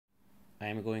I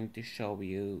am going to show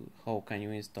you how can you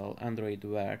install Android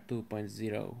Wear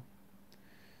 2.0.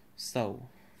 So,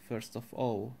 first of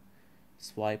all,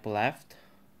 swipe left,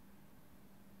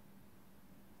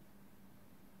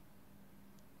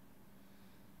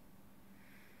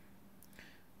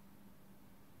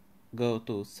 go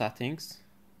to Settings,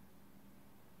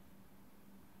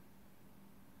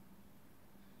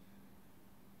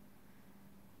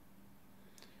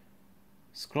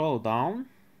 scroll down,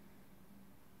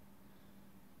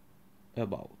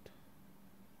 About.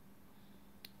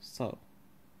 So,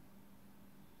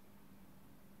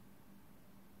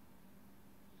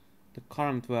 the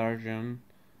current version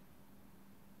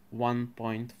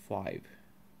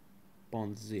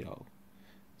 1.5.0.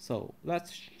 So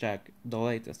let's check the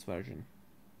latest version.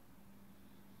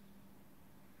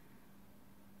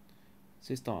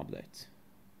 System updates.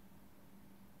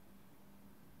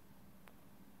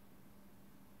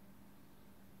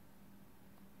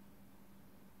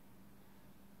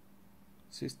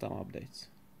 System updates.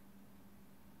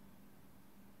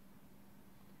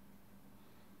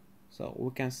 So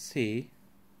we can see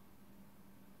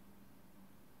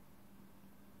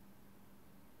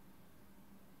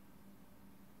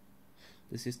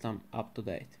the system up to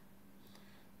date.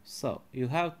 So you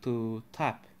have to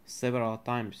tap several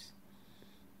times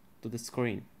to the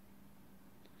screen.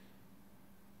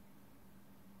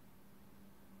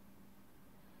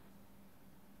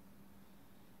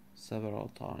 Several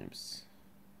times.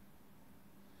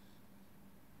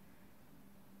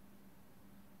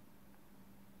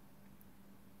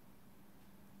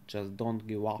 Just don't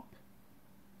give up.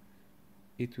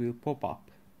 It will pop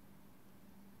up.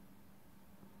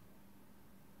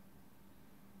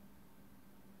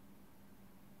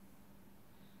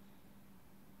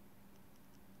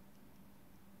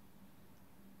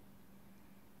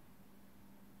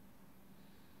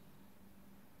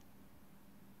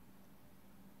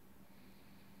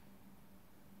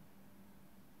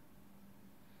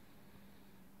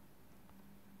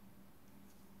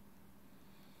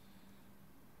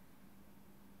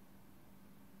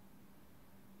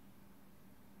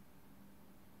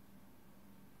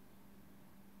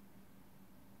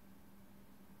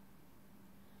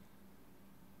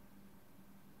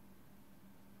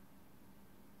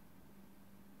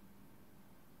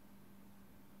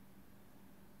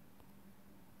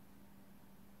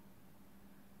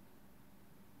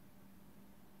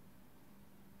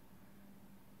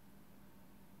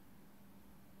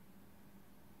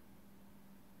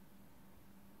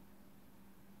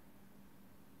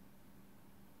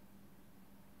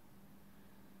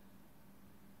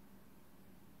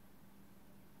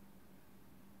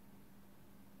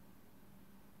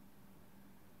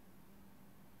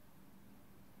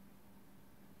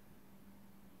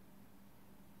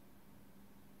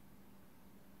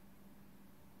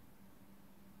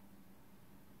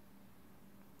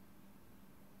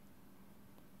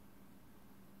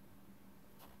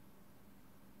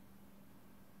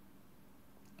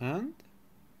 And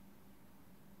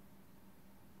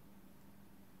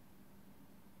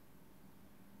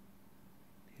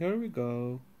here we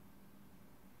go.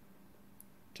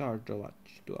 Charge the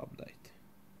watch to update.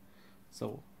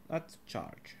 So let's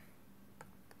charge.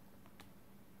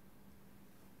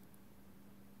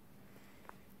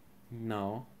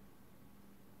 Now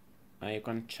you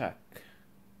can check.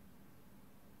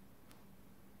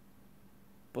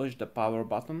 Push the power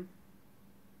button.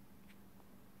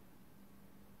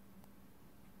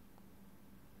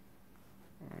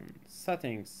 And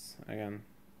settings again.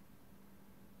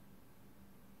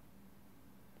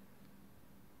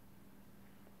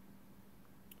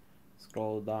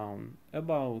 Scroll down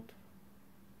About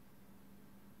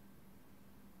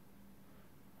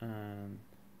and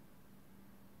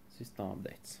system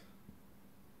updates.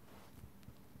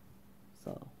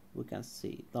 So we can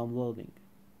see downloading.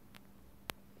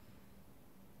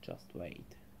 Just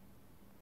wait.